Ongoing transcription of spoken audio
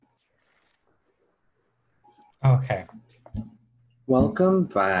Okay, Welcome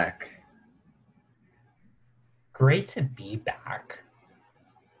back. great to be back.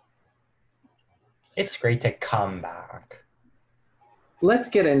 It's great to come back. Let's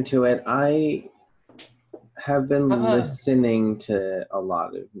get into it. I have been Uh, listening to a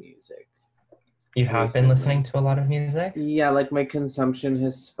lot of music you have been listening recently. to a lot of music? Yeah, like my consumption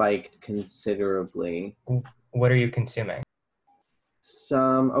has spiked considerably. What are you consuming?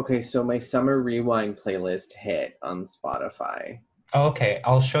 Okay, so my summer rewind playlist hit on Spotify. Oh, okay,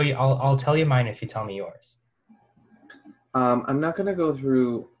 I'll show you. I'll tell you mine if you tell me yours. I'm not gonna go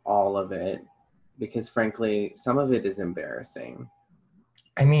through all of it because frankly, some of it is embarrassing.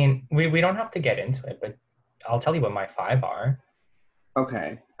 I mean, we don't have to get into it, but I'll tell you what my five are.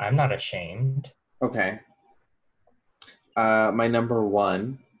 Okay, I'm not ashamed. okay. My number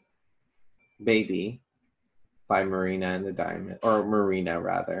one, Baby, by Marina and the Diamond, or Marina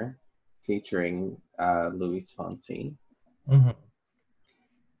rather, featuring Luis Fonsi. Hmm.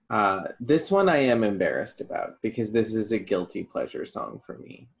 This one I am embarrassed about because this is a guilty pleasure song for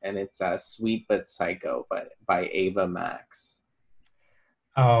me, and it's "Sweet But Psycho" by Ava Max.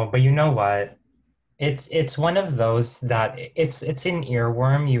 Oh, but you know what? It's one of those that it's an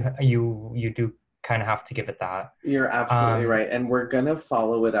earworm. You do kind of have to give it that. You're absolutely Um, right, and we're gonna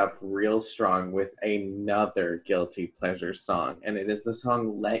follow it up real strong with another guilty pleasure song, and it is the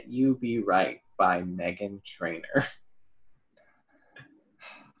song "Let You Be Right" by Megan Trainor.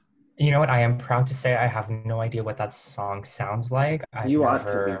 You know what? I am proud to say I have no idea what that song sounds like. I've You ought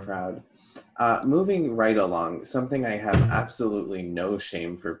to be never. proud. Moving right along, something I have absolutely no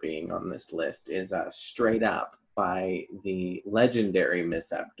shame for being on this list is Straight Up by the legendary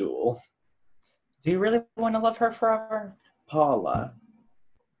Miss Abdul. Do you really want to love her forever? Paula.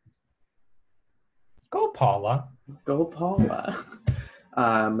 Go, Paula. Go Paula.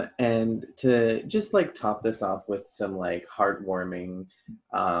 And to just like top this off with some like heartwarming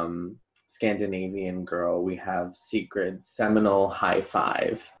Scandinavian girl, we have Secret Seminal High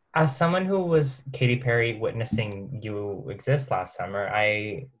Five. As someone who was Katy Perry witnessing you exist last summer,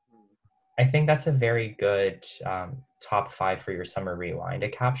 I think that's a very good top five for your summer rewind.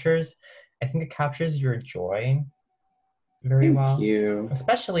 I think it captures your joy very Thank well, you.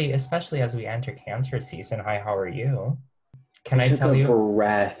 especially as we enter Cancer season. Hi, how are you? I Can I took a tell you?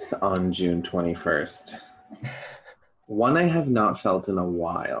 breath on June 21st. One I have not felt in a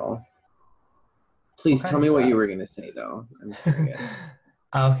while. What Please kind tell me of what you breath? were going to say, though. I'm curious.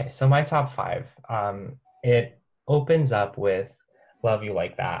 Okay, so my top five. It opens up with "Love You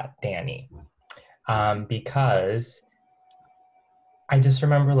Like That," Danny, because I just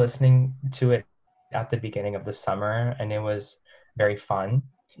remember listening to it at the beginning of the summer, and it was very fun.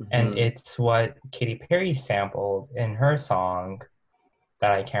 And Hmm. it's what Katy Perry sampled in her song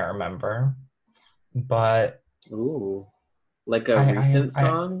that I can't remember, but Ooh. Like a I I recent I,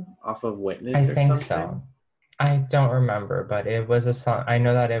 song off of I Witness or think something? so. I don't remember, but it was a song. I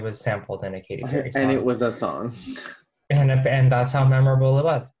know that it was sampled in a Katy Perry And it song. was a song. And that's how memorable it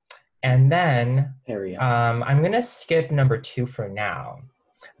was. And then Harriet. I'm gonna skip number two for now,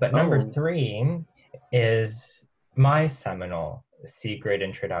 but number Oh, three is my seminal secret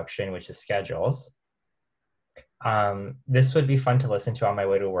introduction, which is Schedules. This would be fun to listen to on my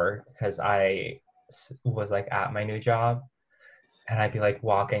way to work because was like at my new job, and I'd be like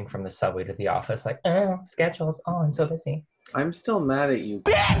walking from the subway to the office, like, oh, Schedules. Oh, I'm so busy. I'm still mad at you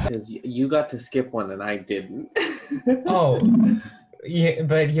because you got to skip one and I didn't. Oh, yeah,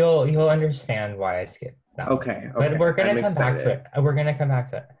 but you'll understand why I skipped that one. Okay, But okay. we're I'm gonna come back to excited. it. We're gonna come back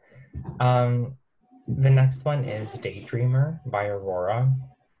to it. The next one is Daydreamer by Aurora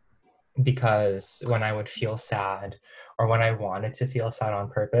because when I would feel sad or when I wanted to feel sad on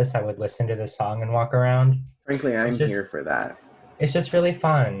purpose, I would listen to this song and walk around. Frankly, It's I'm here just for that. it's just really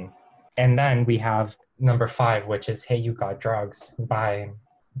fun. And then we have number five, which is Hey You Got Drugs by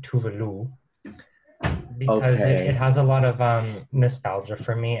Tuvalu because it Okay. has a lot of nostalgia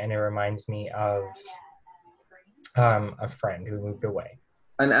for me and it reminds me of a friend who moved away.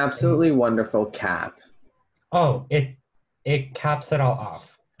 An And absolutely wonderful cap. oh, it caps it all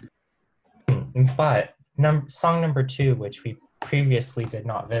off. But song number two, which we previously did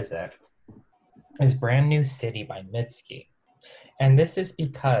not visit, is Brand New City by Mitski. And this is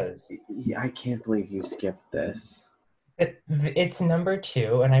because Yeah, I can't believe you skipped this. it's number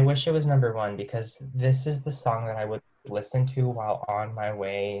two, and I wish it was number one because this is the song that I would listen to while on my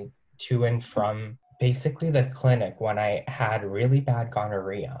way to and from basically the clinic when I had really bad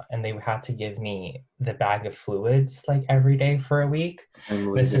gonorrhea and they had to give me the bag of fluids like every day for a week.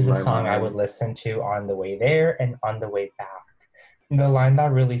 I'm This is losing the my song I would mind. listen to on the way there and on the way back The line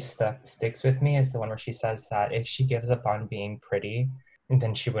that really sticks with me is the one where she says that if she gives up on being pretty,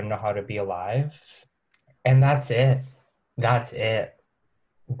 then she wouldn't know how to be alive. And that's it. That's it.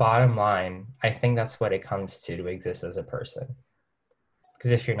 Bottom line, I think that's what it comes to exist as a person.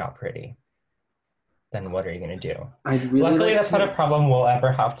 Because if you're not pretty, then what are you going to do? I'd really Luckily, like that's not a to. problem we'll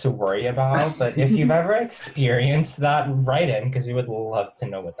ever have to worry about. But if you've ever experienced that, write in because we would love to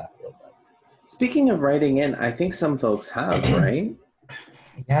know what that feels like. Speaking of writing in, I think some folks have, right?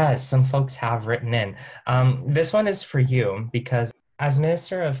 Yes, some folks have written in. This one is for you because as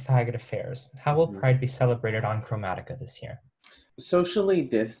Minister of Faggot Affairs, how will Mhm. Pride be celebrated on Chromatica this year? Socially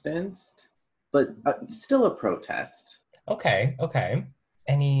distanced, but still a protest. Okay, okay.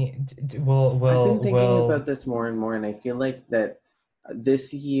 Any will I've been will thinking about will this more and more, and I feel like that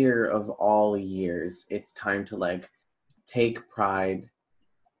this year of all years, it's time to like take pride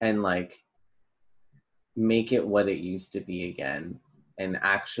and like make it what it used to be again and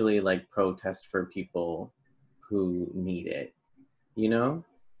actually like protest for people who need it, you know?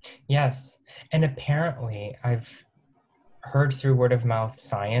 yes. And apparently I've heard through word of mouth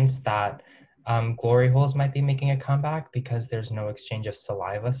science that glory holes might be making a comeback because there's no exchange of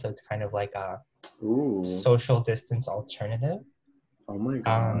saliva, so it's kind of like a Ooh, social distance alternative. oh my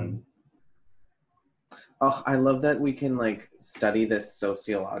God. Um, Oh, I love that we can like study this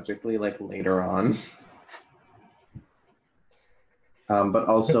sociologically like later on, but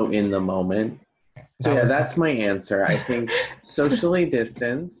also in the moment. So that yeah, was that's my answer. I think socially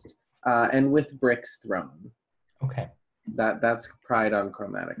distanced and with bricks thrown. okay. That's Pride on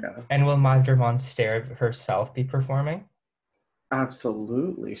Chromatica. And will Madre Monster herself be performing?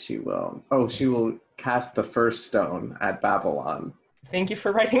 Absolutely, she will. Oh, she will cast the first stone at Babylon. Thank you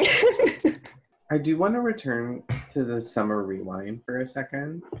for writing. I do want to return to the summer rewind for a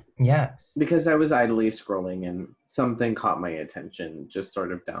second Yes. because I was idly scrolling and something caught my attention just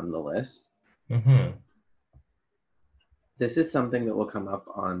sort of down the list. Mm-hmm. This is something that will come up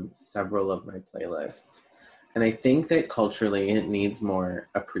on several of my playlists. And I think that culturally it needs more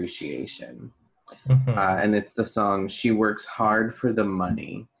appreciation. Mm-hmm. And it's the song She Works Hard for the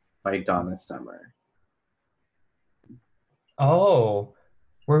Money by Donna Summer. Oh,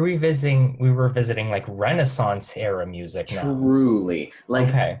 we were visiting like Renaissance era music now. Truly. Like,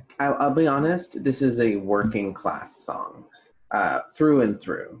 Okay. I'll be honest, this is a working class song through and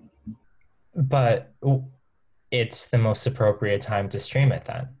through. But it's the most appropriate time to stream it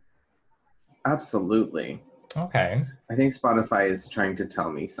then. Absolutely. Okay. I think Spotify is trying to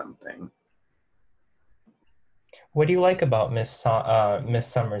tell me something. What do you like about Miss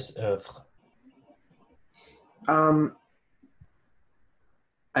Summer's oeuvre? Um,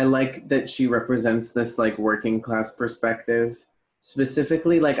 I like that she represents this like working class perspective.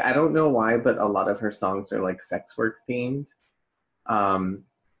 Specifically, like I don't know why, but a lot of her songs are like sex work themed. Um,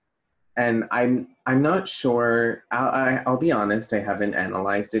 and I'm not sure. I'll be honest. I haven't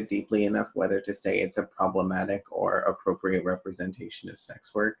analyzed it deeply enough whether to say it's a problematic or appropriate representation of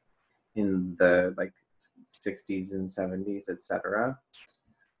sex work in the like 60s and 70s, etc.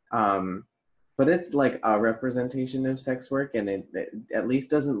 But it's like a representation of sex work, and it at least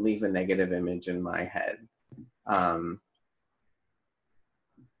doesn't leave a negative image in my head. Um,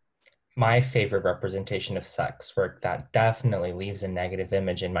 My favorite representation of sex work that definitely leaves a negative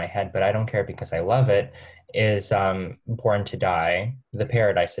image in my head, but I don't care because I love it, is Born to Die, the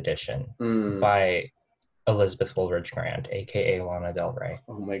Paradise Edition mm, by Elizabeth Woolridge Grant, aka Lana Del Rey.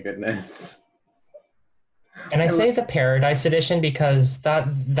 oh my goodness. And I I say the Paradise Edition because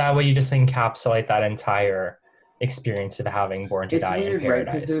that way you just encapsulate that entire experience of having Born to It's Die in weird, right?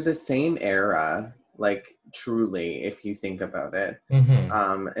 Because they're paradise. the same era, like truly, if you think about it.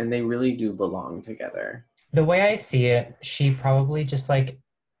 Hmm. And they really do belong together. The way I see it, she probably just like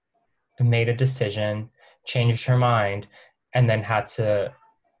made a decision, changed her mind, and then had to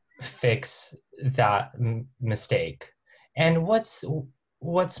fix that mistake. And what's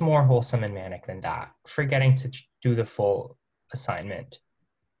more wholesome and manic than that? Forgetting to do the full assignment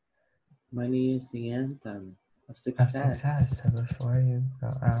Money is the anthem of of success. success. So before you go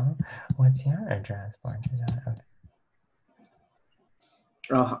out, what's your address? Born to Die. Okay.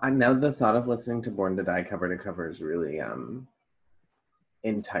 Oh, now the thought of listening to Born to Die cover to cover is really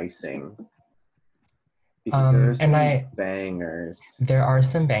enticing because there are And some bangers. there are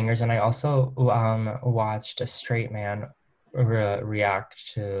some bangers, and I also watched a straight man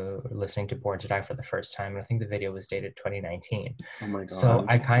react to listening to Born to Die for the first time. And I think the video was dated 2019. Oh my So god.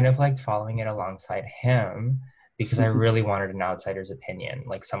 I kind of liked following it alongside him because I really wanted an outsider's opinion,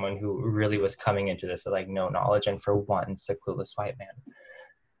 like someone who really was coming into this with like no knowledge and for once a clueless white man.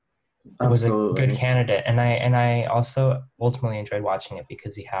 was a good Absolutely. candidate, and I also ultimately enjoyed watching it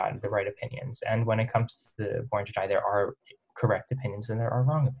because he had the right opinions. And when it comes to Born to Die, there are correct opinions and there are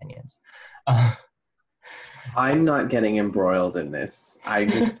wrong opinions. Uh, I'm not getting embroiled in this. I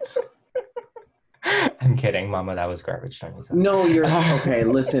just I'm kidding, Mama. That was garbage. Don't use that. no, you're okay.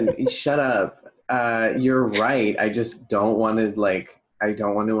 Listen, shut up. You're right. I just don't want to I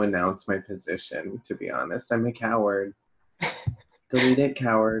don't want to announce my position, to be honest. I'm a coward. Delete it,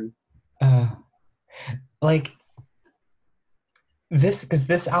 coward. uh, like this, because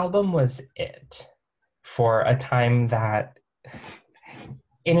this album was it for a time that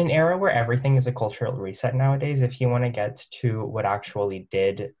in an era where everything is a cultural reset nowadays, if you want to get to what actually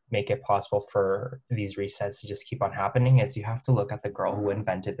did make it possible for these resets to just keep on happening, is you have to look at the girl who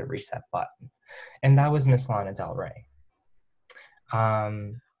invented the reset button. And that was Miss Lana Del Rey.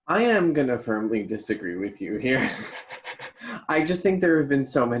 I am gonna firmly disagree with you here. I just think there have been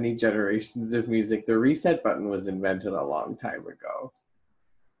so many generations of music. The reset button was invented a long time ago.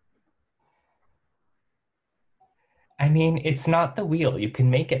 I mean, it's not the wheel. You can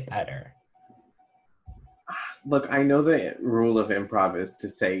make it better. Look, I know the rule of improv is to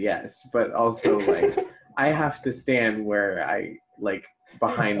say yes, but also I have to stand where I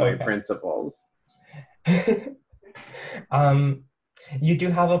behind my Okay. principles. um, you do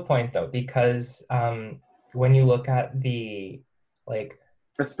have a point though, because when you look at the like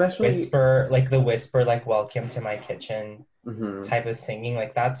Especially like the whisper, like "Welcome to my kitchen" mhm. type of singing,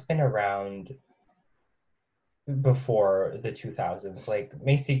 like that's been around before the 2000s. Like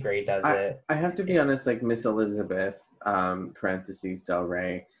Macy Gray does I it. I have to be honest, like Miss Elizabeth, parentheses Del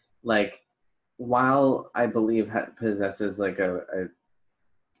Rey, like while I believe possesses a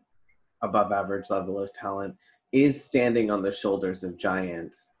above average level of talent, is standing on the shoulders of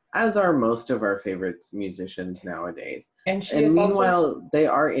giants, as are most of our favorite musicians nowadays. And she And is also. meanwhile, they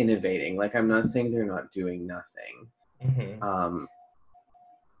are innovating. Like I'm not saying they're not doing nothing. Mhm. Um,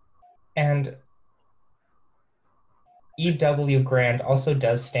 And E.W. Grant also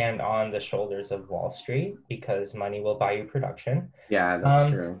does stand on the shoulders of Wall Street because money will buy you production. yeah, that's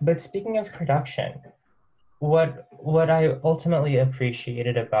true. But speaking of production, what I ultimately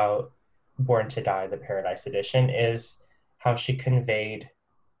appreciated about Born to Die, the Paradise Edition, is how she conveyed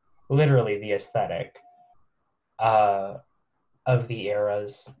literally the aesthetic uh, of the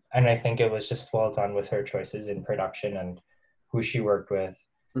eras, and I think it was just well done with her choices in production and who she worked with,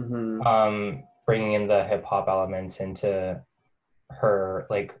 Hmm. bringing in the hip hop elements into her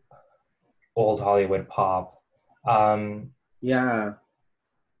like old Hollywood pop. Um, Yeah,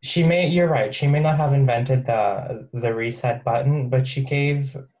 you're right, she may not have invented the reset button, but she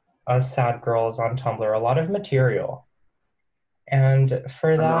gave us sad girls on Tumblr a lot of material. And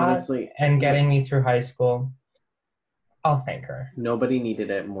for and that honestly, and no, getting me through high school, I'll thank her. nobody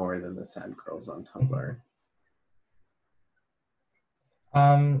needed it more than the sad girls on Mhm. Tumblr.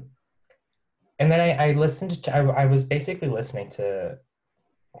 Um, and then I listened to, I was basically listening to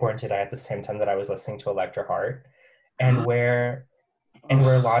Born to Die at the same time that I was listening to Electra Heart. And Ugh. Where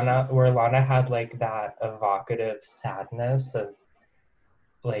Lana had like that evocative sadness of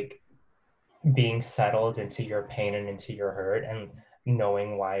like being settled into your pain and into your hurt and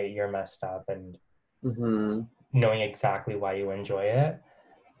knowing why you're messed up and Hmm. knowing exactly why you enjoy it.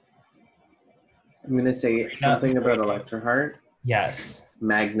 I'm gonna say Marina, something about Marina, Electra Heart. yes.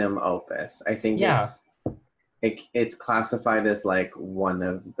 Magnum opus. I think Yeah. it's classified as like one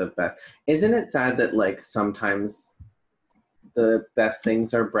of the best. Isn't it sad that like sometimes the best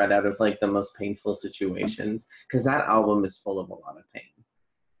things are bred out of like the most painful situations? Because that album is full of a lot of pain.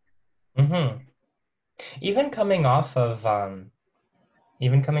 Hmm. Even coming off of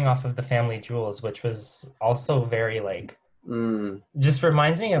even coming off of the Family Jewels, which was also very like Mm, just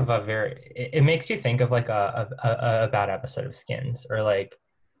reminds me of a very it makes you think of like a bad episode of Skins or like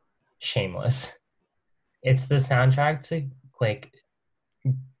Shameless. It's the soundtrack to like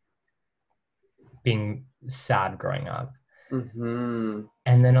being sad growing up. hmm.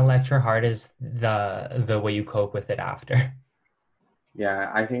 And then Electra Heart is the way you cope with it after.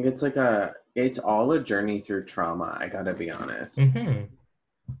 Yeah, I think it's all a journey through trauma. I gotta be honest. Hmm.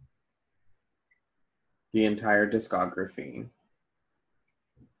 The entire discography,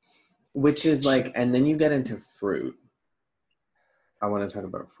 which is which like, and then you get into Fruit. I want to talk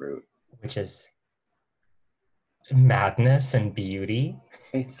about Fruit. which is madness and beauty.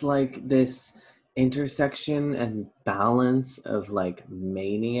 It's like this intersection and balance of like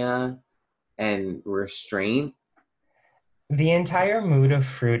mania and restraint. The entire mood of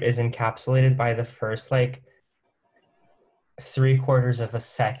Fruit is encapsulated by the first like 3/4 of a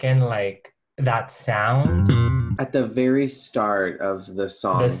second, like that sound. At the very start of the The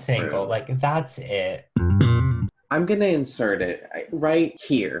song single, through. like that's it. I'm gonna insert it right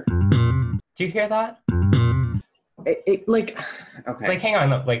here. Do you hear that? Like, okay. Like, hang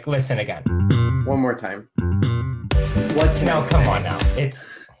on, like listen again. One more time. What can Now, I come say? on now.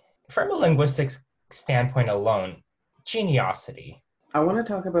 It's from a linguistics standpoint alone, geniosity. I want to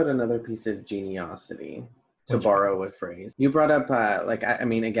talk about another piece of geniosity, to Which one? borrow a phrase. You brought up, like, I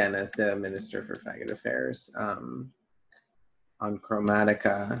mean, again, as the Minister for Faggot Affairs, on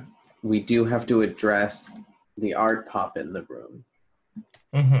Chromatica, we do have to address the art pop in the room.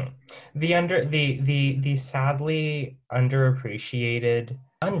 Mm-hmm. The sadly underappreciated,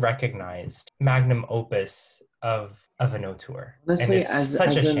 unrecognized magnum opus of an auteur. And Honestly, it's as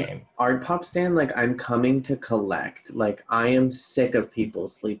such a an shame. art pop stan, like, I'm coming to collect. Like, I am sick of people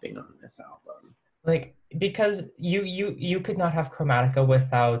sleeping on this album. Like, because you could not have Chromatica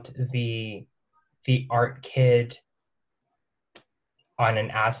without the art kid on an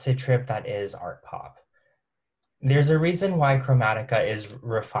acid trip that is art pop. There's a reason why Chromatica is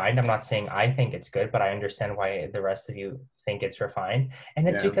refined. I'm not saying I think it's good, but I understand why the rest of you think it's refined. And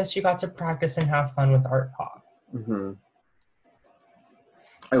it's Yeah. because she got to practice and have fun with art pop. Mm-hmm.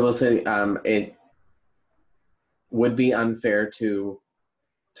 I will say, it would be unfair to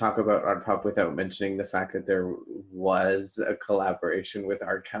talk about art pop without mentioning the fact that there was a collaboration with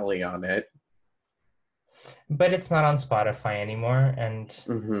R. Kelly on it. But it's not on Spotify anymore, and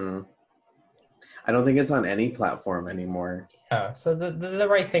Mm-hmm. I don't think it's on any platform anymore. yeah, so the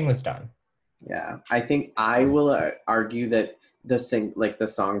right thing was done. Yeah, I think I will argue that the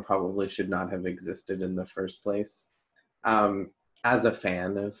song probably should not have existed in the first place. As a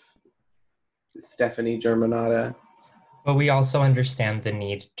fan of Stephanie Germanotta, But we also understand the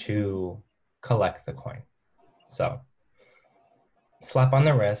need to collect the coin. So slap on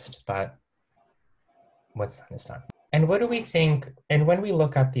the wrist, but what's done is done. And what do we think? And when we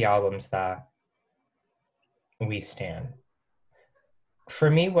look at the albums that we stand, for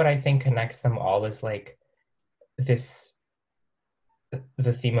me, what I think connects them all is like this,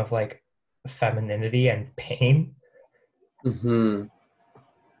 the theme of like femininity and pain, mm-hmm.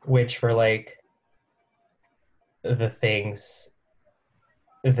 which were like the things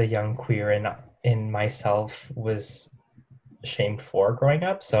the young queer in myself was shamed for growing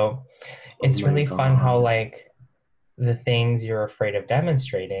up. So it's really fun how like the things you're afraid of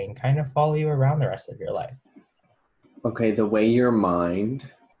demonstrating kind of follow you around the rest of your life. Okay, the way your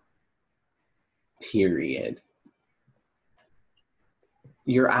mind, period.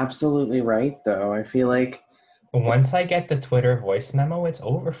 You're absolutely right, though. I feel like Once I get the Twitter voice memo, it's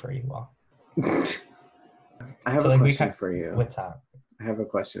over for you all. I have So a like question for you. What's that? I have a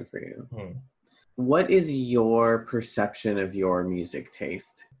question for you. What is your perception of your music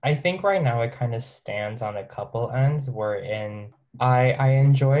taste? I think right now it kind of stands on a couple ends wherein I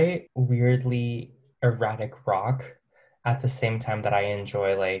enjoy weirdly erratic rock at the same time that I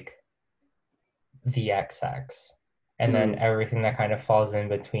enjoy like the XX. And then everything that kind of falls in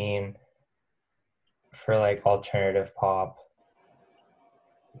between for like alternative pop.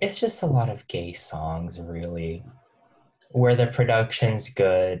 It's just a lot of gay songs, really, where the production's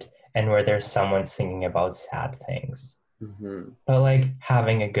good and where there's someone singing about sad things. Mm-hmm. But like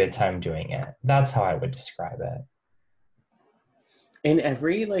having a good time doing it. That's how I would describe it. In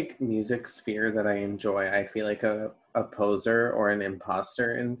every like music sphere that I enjoy, I feel like a poser or an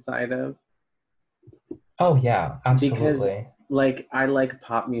imposter inside of. Oh yeah, Because absolutely. like I like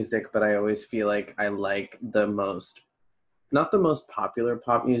pop music, but I always feel like I like the most, not the most popular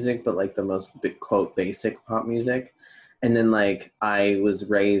pop music, but like the most quote basic pop music. And then like I was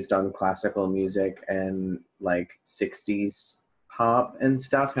raised on classical music and like 60s pop and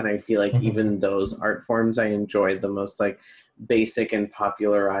stuff, and I feel like even those art forms I enjoy the most like basic and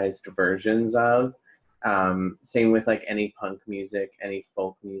popularized versions of. Same with like any punk music, any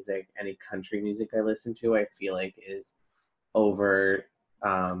folk music, any country music I listen to, I feel like is over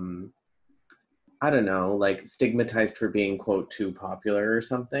I don't know, like stigmatized for being quote too popular or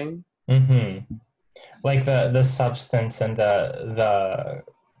something. Like the substance and the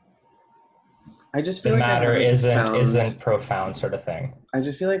I just feel like matter isn't profound, sort of thing. I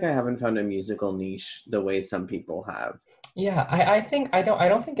just feel like I haven't found a musical niche the way some people have. Yeah, I think I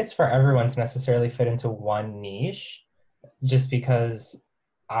don't think it's for everyone to necessarily fit into one niche, just because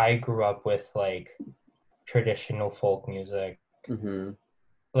I grew up with like traditional folk music,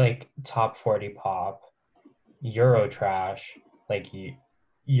 like top 40 pop, Euro trash, like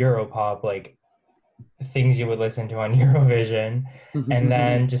Europop, like things you would listen to on Eurovision, and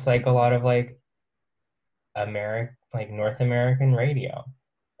then just like a lot of like North American radio,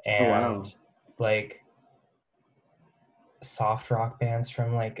 and like soft rock bands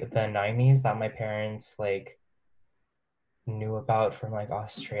from like the 90s that my parents like knew about from like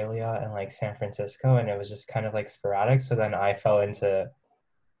Australia and like San Francisco, and it was just kind of like sporadic. So then I fell into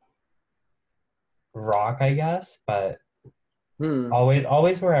rock, I guess, but Hmm.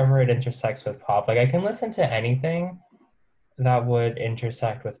 always wherever it intersects with pop. Like I can listen to anything that would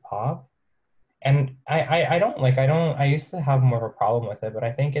intersect with pop. And I don't like I used to have more of a problem with it, but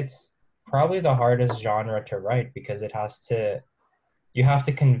I think it's probably the hardest genre to write because you have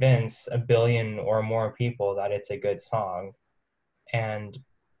to convince a billion or more people that it's a good song. And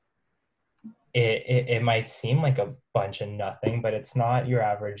it might seem like a bunch of nothing, but it's not your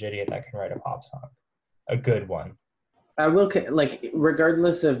average idiot that can write a pop song, a good one. I will like,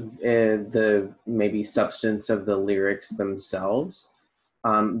 regardless of the maybe substance of the lyrics themselves.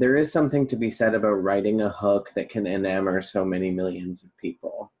 There is something to be said about writing a hook that can enamor so many millions of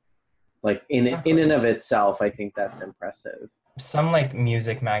people. Like in and Exactly. of itself, I think that's impressive. Some like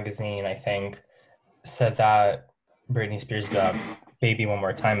music magazine, I think, said that Britney Spears' "Baby One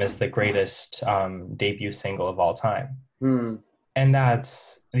More Time" is the greatest debut single of all time, Hmm. and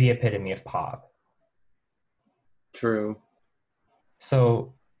that's the epitome of pop. True.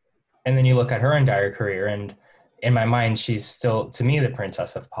 So, and then you look at her entire career, and in my mind, she's still, to me, the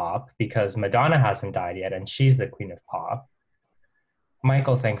princess of pop because Madonna hasn't died yet, and she's the queen of pop.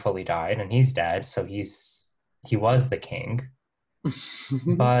 Michael thankfully died, and he's dead, so he was the king.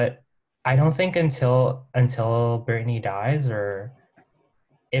 But I don't think until Britney dies, or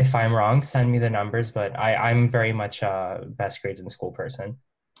if I'm wrong, send me the numbers. But I'm very much a best grades in school person.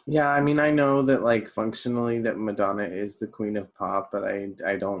 Yeah, I mean, I know that like functionally that Madonna is the queen of pop, but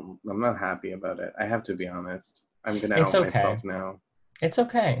I'm not happy about it. I have to be honest. I'm gonna It's out okay. myself now. It's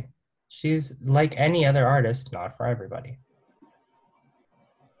okay. She's like any other artist, not for everybody.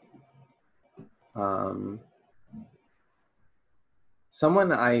 Um,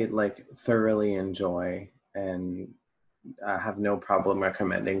 Someone I like thoroughly enjoy and have no problem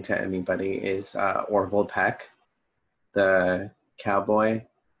recommending to anybody is Orville Peck, the cowboy,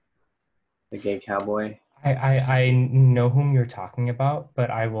 the gay cowboy. I know whom you're talking about, but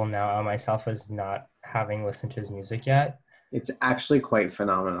I will now out myself as not having listened to his music yet. It's actually quite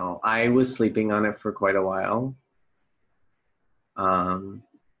phenomenal. I was sleeping on it for quite a while. Um,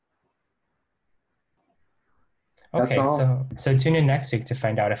 that's Okay, all. so tune in next week to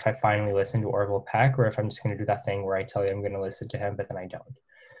find out if I finally listen to Orville Peck or if I'm just going to do that thing where I tell you I'm going to listen to him, but then I don't.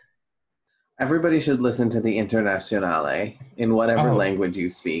 Everybody should listen to the Internationale in whatever Oh, language you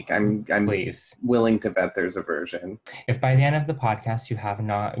speak. I'm please. willing to bet there's a version. If by the end of the podcast you have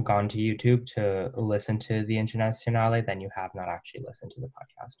not gone to YouTube to listen to the Internationale, then you have not actually listened to the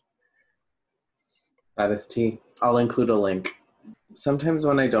podcast. That is tea. I'll include a link. Sometimes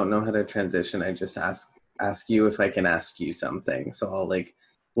when I don't know how to transition, I just ask you if I can ask you something. So I'll like,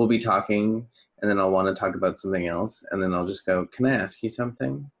 we'll be talking and then I'll want to talk about something else and then I'll just go, "Can I ask you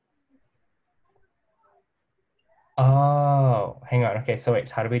something?" Oh, hang on. Okay, so wait,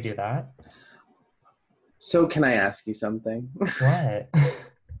 how do we do that? So can I ask you something? What?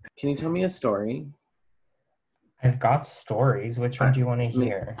 Can you tell me a story? I've got stories. Which one I, do you want to make,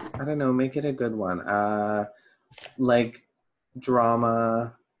 hear? I don't know, make it a good one. Like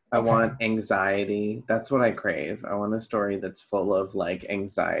drama. I Okay. want anxiety. That's what I crave. I want a story that's full of like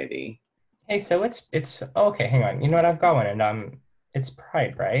anxiety. Hey, so it's okay, hang on. You know what? I've got one and it's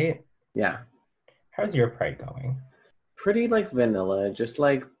Pride, right? Yeah. How's your Pride going? Pretty like vanilla, just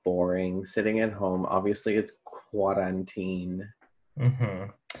like boring, sitting at home. Obviously, it's quarantine. Mm-hmm.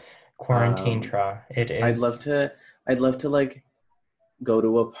 Quarantine Um, tra. It I'd love is. to. I'd love to like go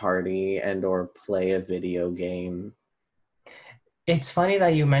to a party and or play a video game. It's funny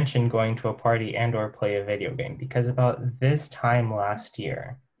that you mentioned going to a party and or play a video game because about this time last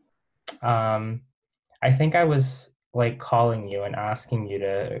year, um, I think I was like calling you and asking you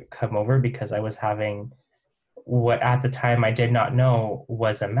to come over because I was having what at the time I did not know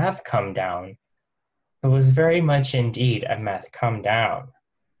was a meth come down. It was very much indeed a meth come down.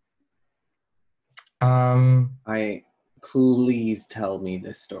 Um, I Please tell me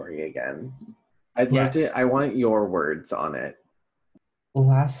this story again. I'd love to. yes, I want your words on it.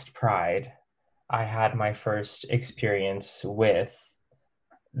 last Pride, I had my first experience with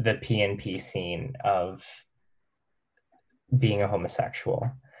the PNP scene of being a homosexual.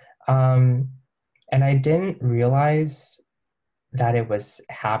 Um, and I didn't realize that it was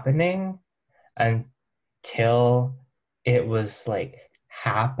happening until it was like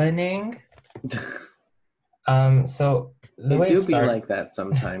happening. So the It way it do be started, like that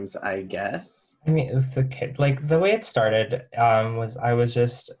sometimes, I guess. I mean, it's a kid. Like the way it started was I was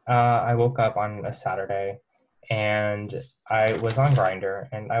just I woke up on a Saturday and I was on Grindr,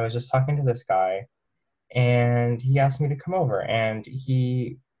 and I was just talking to this guy, and he asked me to come over, and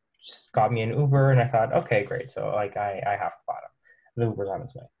he just got me an Uber, and I thought, okay, great. So like I have the bottom. The Uber's on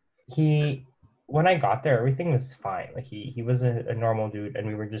its way. He When I got there, everything was fine. Like he was a normal dude, and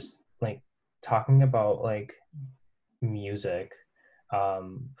we were just like talking about like music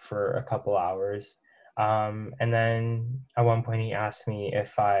for a couple hours. And then at one point he asked me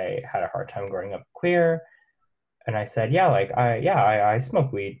if I had a hard time growing up queer, and I said, yeah, like I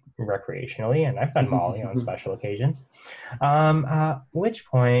smoke weed recreationally, and I've done Molly on special occasions. At which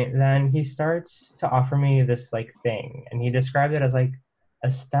point, then he starts to offer me this like thing, and he described it as like a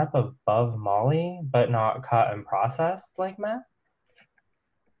step above Molly, but not cut and processed like meth.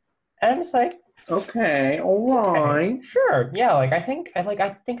 And I'm just like, Okay, all right. okay, sure, yeah. Like I think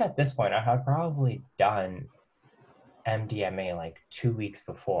at this point I had probably done MDMA like 2 weeks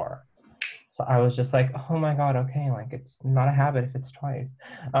before. So I was just like, oh my God, okay, like it's not a habit if it's twice.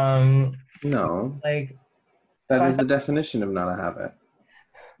 No, Like, so that is the definition of not a habit.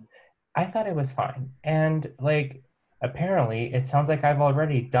 I thought it was fine. And like, apparently, it sounds like I've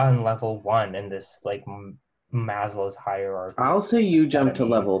already done level 1 in this like Maslow's hierarchy. I'll say you jumped to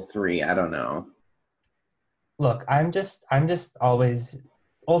Academy. level 3. I don't know. Look, I'm just always,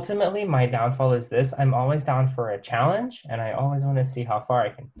 ultimately, my downfall is this: I'm always down for a challenge, and I always want to see how far I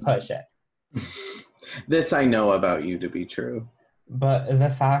can push it. This I know about you to be true. But the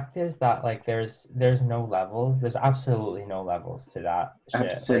fact is that like there's no levels. There's absolutely no levels to that shit.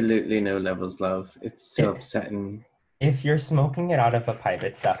 Absolutely Like, no levels, love. It's so upsetting. if you're smoking it out of a pipe,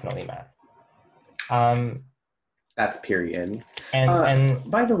 it's definitely meth. That's period.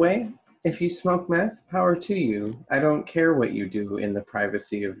 And By the way, if you smoke meth, power to you. I don't care what you do in the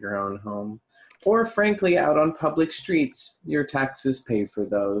privacy of your own home. Or frankly, out on public streets. Your taxes pay for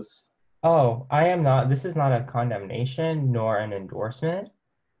those. oh, this is not a condemnation nor an endorsement.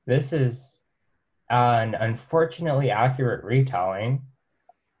 This is an unfortunately accurate retelling,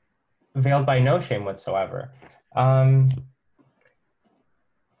 veiled by no shame whatsoever. And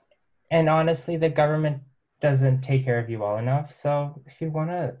honestly, the government doesn't take care of you well enough. So if you want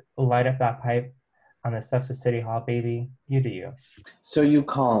to light up that pipe on the steps of City Hall, baby, you do you. So you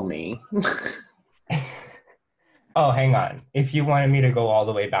call me. Oh, hang on. If you wanted me to go all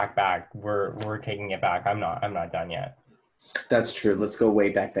the way back, we're taking it back. I'm not done yet. That's true. Let's go way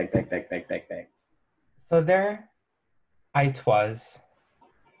back. So there I twas,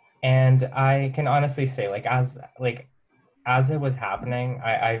 and I can honestly say, as it was happening,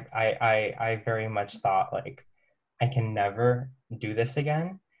 I very much thought like I can never do this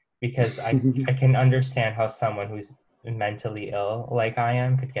again, because I can understand how someone who's mentally ill like I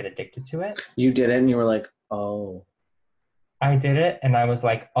am could get addicted to it. You did it and you were like, oh. I did it and I was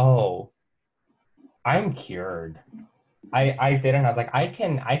like, oh, I'm cured. I did it and I was like, I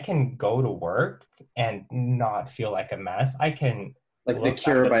can go to work and not feel like a mess. I can Like The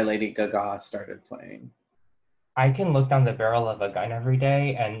Cure by Lady Gaga started playing. I can look down the barrel of a gun every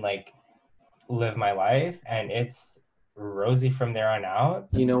day and like live my life, and it's rosy from there on out.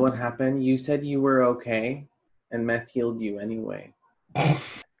 You know what happened? You said you were okay, and meth healed you anyway.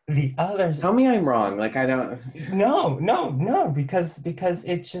 The others. Tell me I'm wrong. Like I don't. No, because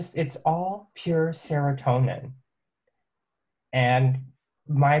it's all pure serotonin, and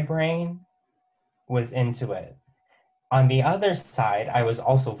my brain was into it. On the other side, I was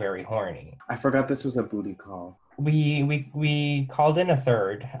also very horny. I forgot this was a booty call. We called in a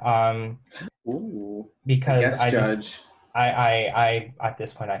third. Ooh. Because I at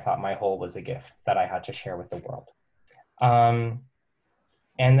this point I thought my hole was a gift that I had to share with the world.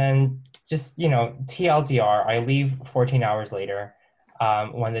 And then just, TLDR, I leave 14 hours later,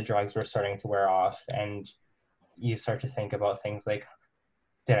 when the drugs were starting to wear off, and you start to think about things like,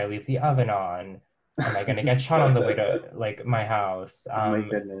 did I leave the oven on? Am I going to get shot on the way to like my house? Oh my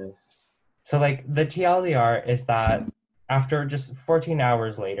goodness. So like the TLDR is that after just 14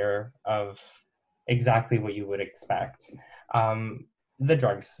 hours later of exactly what you would expect, the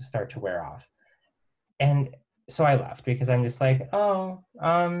drugs start to wear off. And so I left because I'm just like,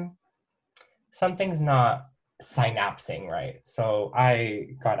 something's not synapsing right. So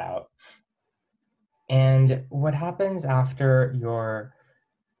I got out. And what happens after your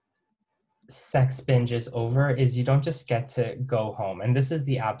sex binge is over is you don't just get to go home. And this is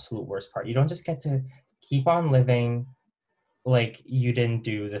the absolute worst part. You don't just get to keep on living like you didn't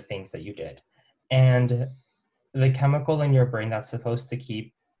do the things that you did. And the chemical in your brain that's supposed to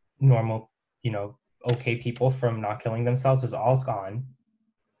keep normal, okay people from not killing themselves was all gone.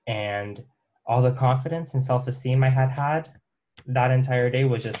 And all the confidence and self-esteem I had that entire day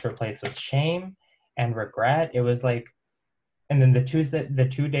was just replaced with shame and regret. It was like, and then the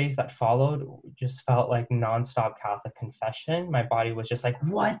 2 days that followed just felt like nonstop Catholic confession. My body was just like,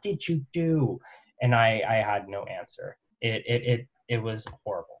 "What did you do?" And I had no answer. It was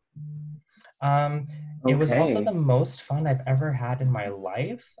horrible. Um, it was also the Okay. most fun I've ever had in my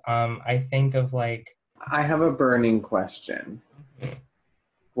life. I think of like, I have a burning question.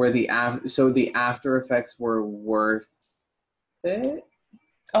 Were the after effects were worth it?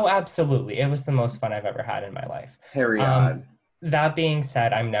 oh, absolutely, it was the most fun I've ever had in my life. Period. That being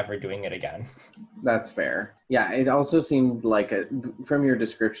said, I'm never doing it again. That's fair. Yeah, it also seemed like from your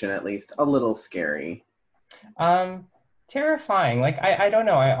description at least, a little scary. Um, Terrifying. Like I don't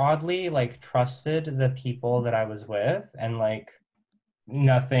know. I oddly like trusted the people that I was with, and like I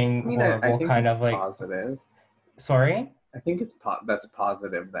nothing mean, I horrible think kind it's of like, positive. sorry. I think that's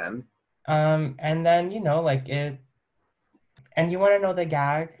positive then. And then like it, and you want to know the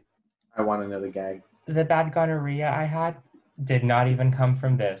gag? I want to know the gag. The bad gonorrhea I had did not even come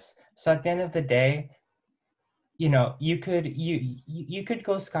from this. So at the end of the day, you could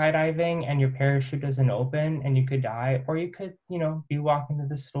go skydiving and your parachute doesn't open and you could die, or you could be walking to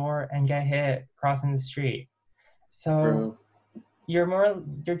the store and get hit crossing the street. So True.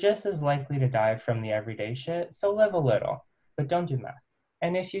 you're just as likely to die from the everyday shit. So live a little, but don't do meth.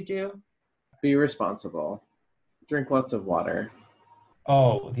 And if you do, Be responsible. Drink lots of water.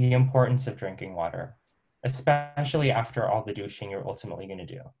 oh, the importance of drinking water, especially after all the douching you're ultimately going to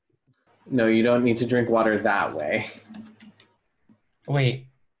do. No, you don't need to drink water that way. Wait,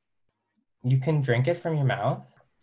 you can drink it from your mouth?